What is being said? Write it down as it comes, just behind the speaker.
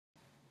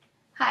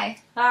Hi.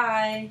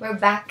 Hi. We're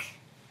back.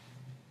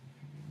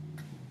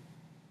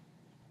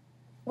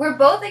 We're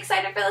both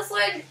excited for this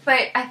one,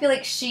 but I feel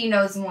like she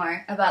knows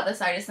more about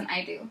this artist than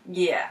I do.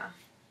 Yeah.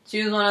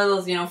 She was one of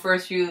those,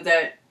 first few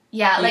that you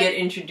get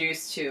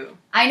introduced to.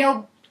 I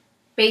know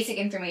basic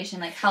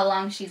information, like how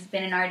long she's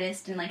been an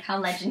artist and like how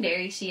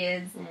legendary she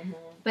is. Mm-hmm.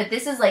 But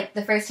this is like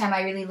the first time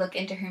I really look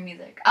into her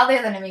music,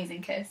 other than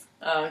Amazing Kiss.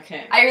 Oh,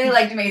 okay. I really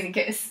liked Amazing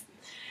Kiss.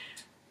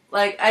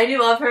 Like, I do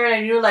love her, and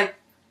I do like...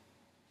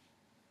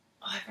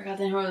 Oh, I forgot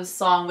the name of the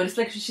song, but it's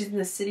like she's in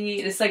the city.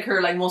 It's like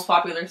her most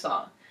popular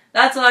song.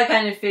 That's what I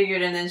kind of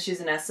figured, and then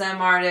she's an SM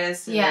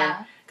artist, and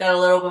then got a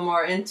little bit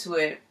more into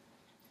it.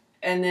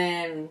 And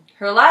then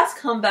her last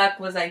comeback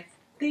was, I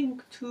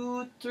think,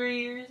 2-3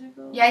 years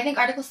ago. Yeah, I think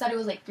Article said it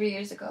was like 3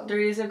 years ago.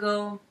 3 years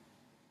ago.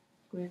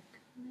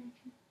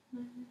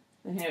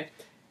 Anyway.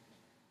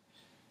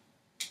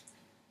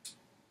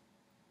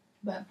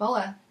 But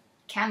Boa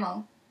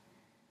Camo.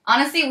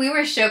 Honestly, we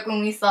were shook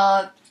when we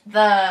saw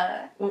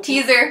the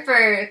teaser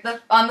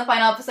on the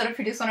final episode of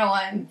Produce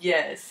 101.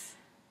 Yes.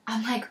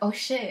 I'm like, oh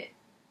shit,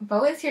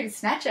 Boa's here to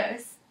snatch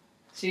us.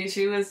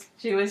 She was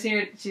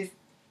here. She's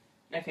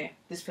okay.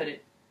 Just put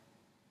it.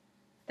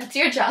 That's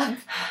your job.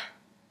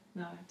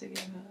 No, I have to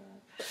give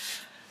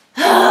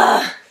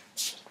up.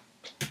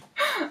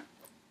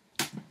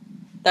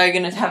 Thought you're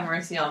gonna have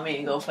mercy on me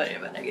and go put it,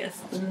 but I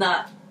guess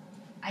not.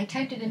 I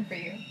typed it in for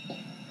you.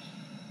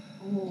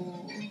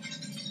 Ooh.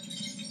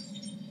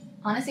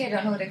 Honestly, I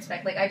don't know what to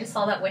expect. Like, I just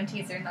saw that one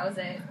teaser and that was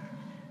it.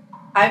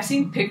 I've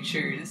seen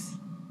pictures.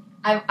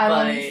 I've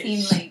only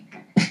seen, like...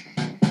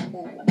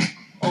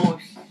 Oh.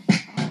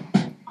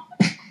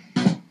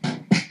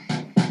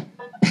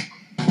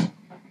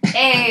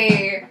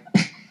 Hey!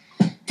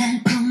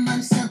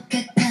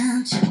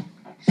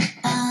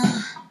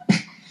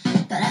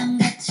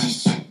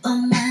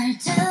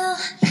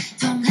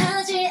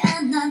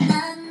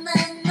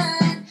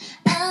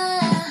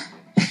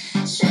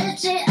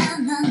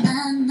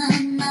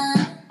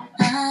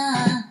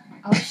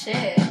 Oh,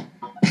 shit.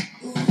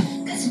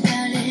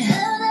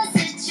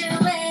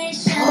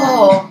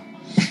 Oh.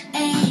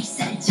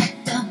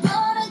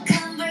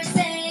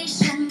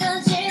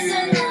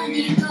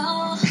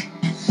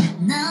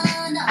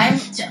 I'm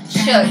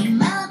shook.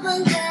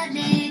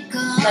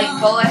 Like,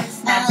 Boa has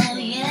snatched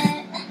me.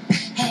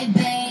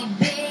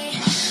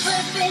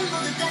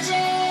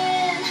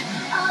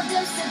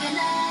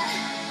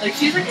 Like,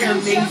 she's like an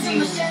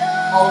amazing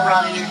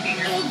all-around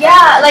entertainer.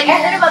 Yeah, like I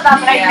heard about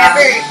that, but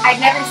I've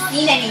never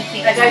seen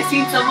anything. Like, I've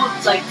seen some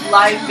of like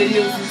live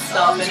videos and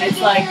stuff, and it's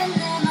like,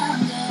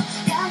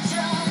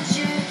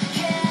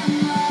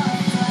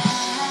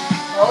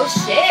 oh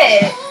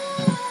shit.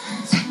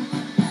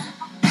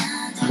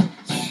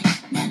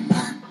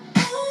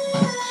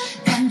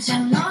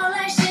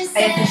 I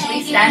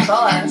officially stand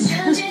Boa.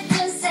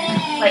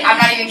 Like, I'm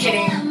not even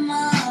kidding.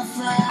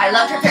 I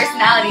loved her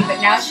personality,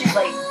 but now she's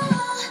like,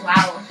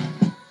 wow.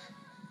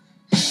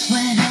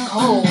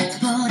 Oh.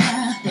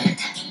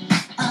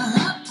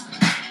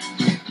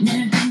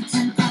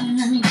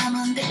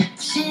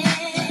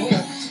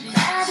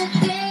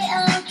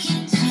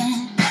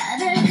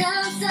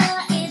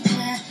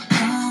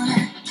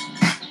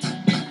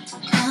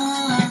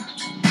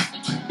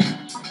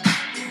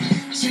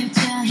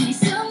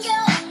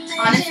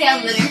 Honestly,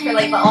 I'm living for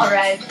like the all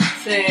red.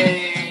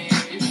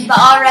 The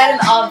all red and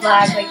the all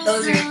black, like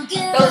those are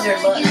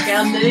looks. Okay,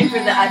 I'm living for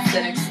the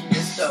aesthetics in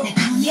this though.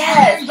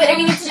 Yes, but I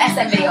mean it's an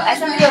SM video.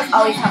 SM videos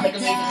always have like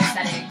amazing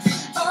aesthetics.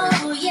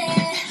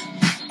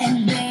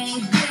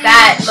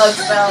 That looks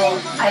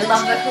well. I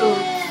love the hoop.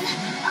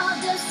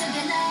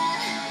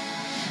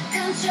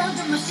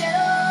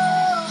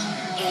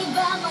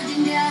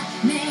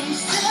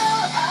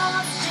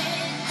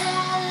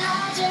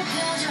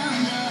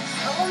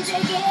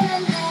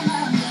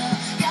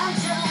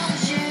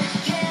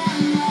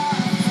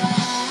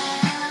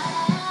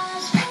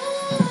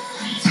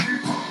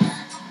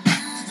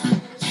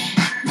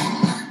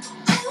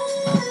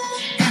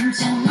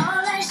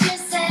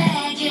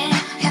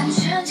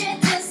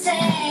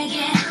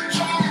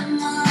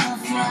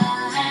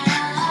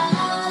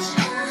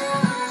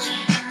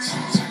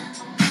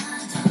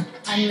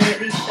 I'm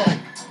literally shook.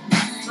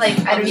 Like,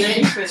 I don't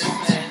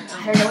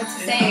know what to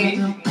say.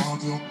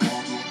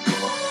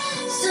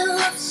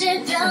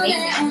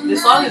 Amazing.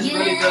 This song is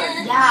really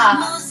good.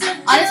 Yeah.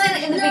 Honestly,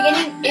 like, in the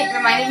beginning, it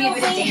reminded me a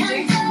bit of Danger.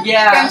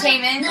 Yeah. From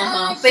Taemin.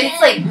 But it's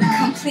like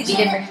completely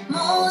different.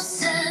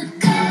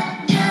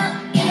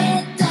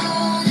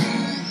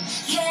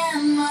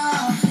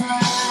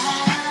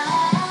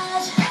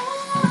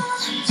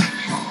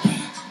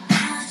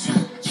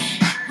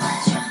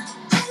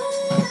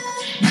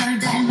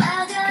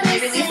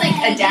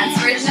 A dance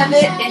version of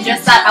it in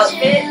just that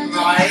outfit.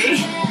 Right?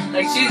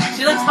 Like, she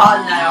looks hot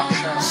in that outfit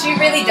though. She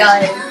really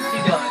does. She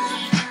does.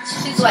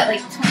 She's what,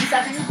 like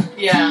 27?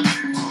 Yeah.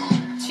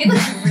 She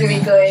looks really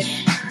good.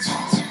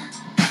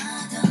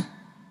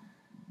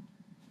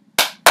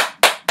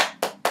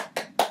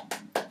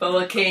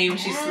 Boa came,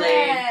 she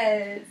slayed.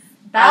 Yes.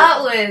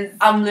 That was...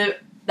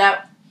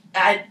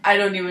 I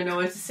don't even know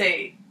what to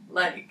say.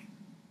 Like,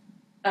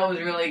 that was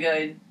really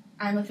good.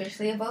 I'm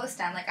officially a Boa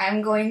stan. Like,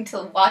 I'm going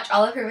to watch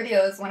all of her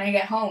videos when I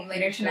get home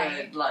later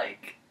tonight.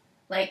 Like,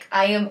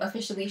 I am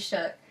officially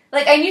shook.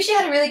 Like, I knew she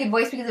had a really good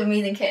voice because of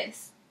Amazing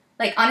Kiss.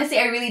 Like, honestly,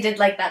 I really did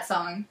like that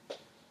song.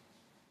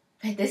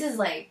 But this is,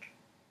 like,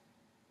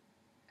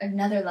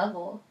 another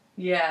level.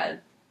 Yeah.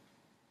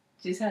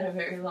 She's had a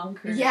very long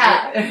career.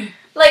 Yeah.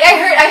 Like,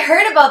 I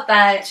heard about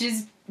that.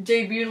 She's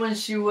debuted when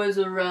she was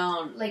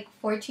around... Like,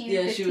 14,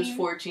 Yeah, 15? she was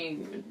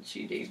 14 when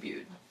she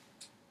debuted.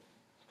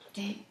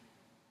 Dang.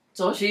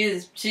 So she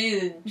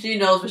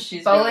knows what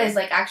she's Boa doing. is,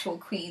 like, actual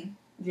queen.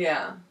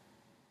 Yeah.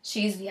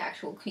 She's the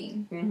actual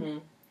queen. Mm-hmm.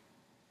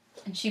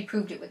 And she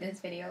proved it with this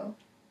video.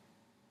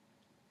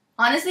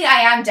 Honestly,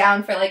 I am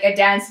down for, like, a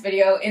dance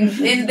video in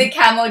the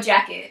camo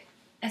jacket.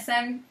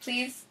 SM,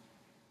 please?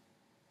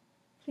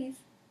 Please?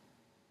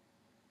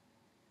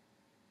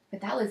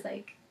 But that was,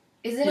 like...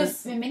 Is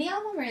it a mini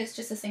album or is it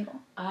just a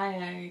single?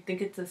 I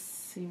think it's a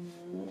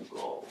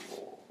single.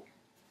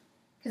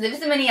 Because if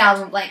it's a mini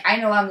album, like, I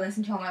know I'm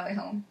listening to on my way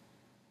home.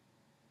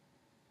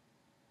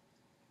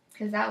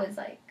 Because that was,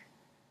 like...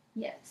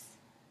 Yes.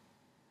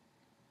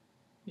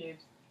 Yes.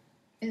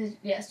 Is it,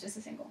 yes, just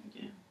a single.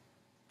 Yeah.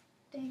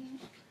 Dang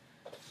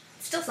it.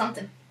 Still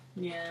something.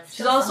 Yeah. She's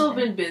Still also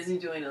something. been busy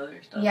doing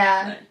other stuff.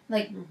 Yeah.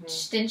 Like, mm-hmm.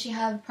 didn't she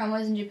have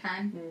promos in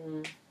Japan?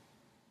 Mm-hmm.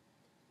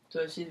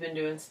 So she's been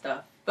doing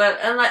stuff. But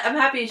I'm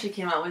happy she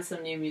came out with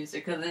some new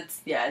music because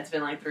it's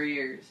been like 3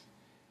 years.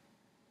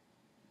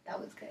 That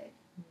was good.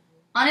 Mm-hmm.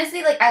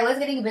 Honestly, like, I was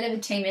getting a bit of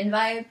a Taemin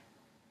vibe.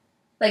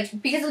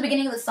 Like, because of the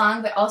beginning of the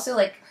song, but also,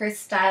 like, her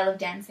style of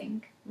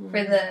dancing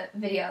for the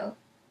video.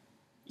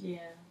 Yeah.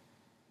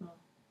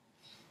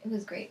 It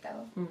was great,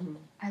 though. Mm-hmm.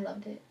 I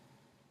loved it.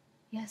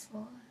 Yes,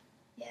 Boa.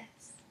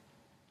 Yes.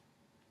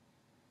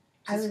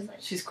 I was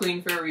like... She's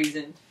queen for a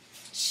reason.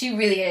 She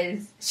really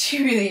is.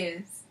 She really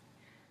is.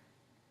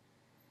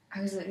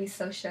 I was literally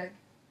so shook.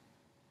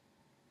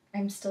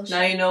 I'm still shook.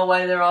 Now you know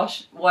why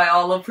why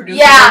all the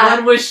producers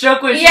was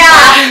shook when she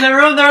walked in the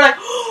room. They're like,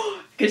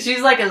 because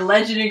she's like a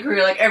legend in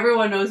Korea. Like,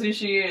 everyone knows who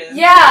she is.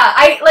 Yeah,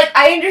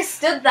 I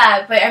understood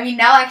that, but I mean,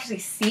 now actually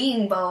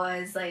seeing Boa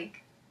is like,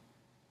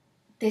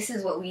 this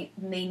is what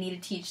they need to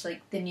teach,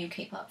 like, the new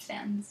K-pop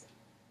stans.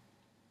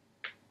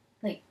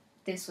 Like,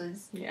 this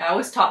was... Yeah, I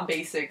was taught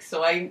basics,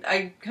 so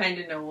I kind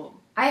of know.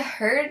 I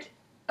heard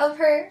of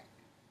her,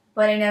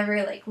 but I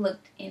never, like,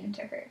 looked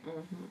into her.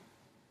 Mm-hmm.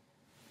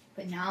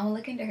 But now I'm gonna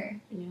look into her.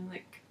 Yeah,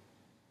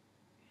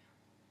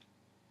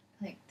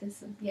 like,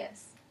 this is...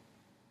 Yes.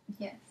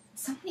 Yes.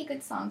 So many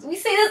good songs. We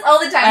say this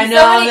all the time. I know.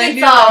 So many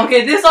good songs.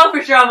 Okay, this song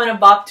for sure I'm gonna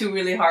bop to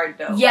really hard,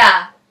 though.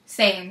 Yeah.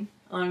 Same.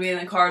 I'm gonna be in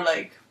the car,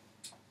 like,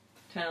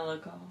 trying to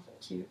look all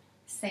cute.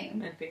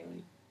 Same. And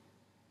failing.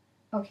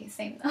 Okay,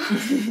 same though.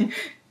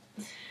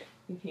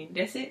 Okay,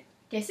 that's it.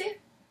 That's it.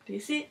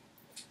 That's it.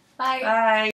 Bye. Bye.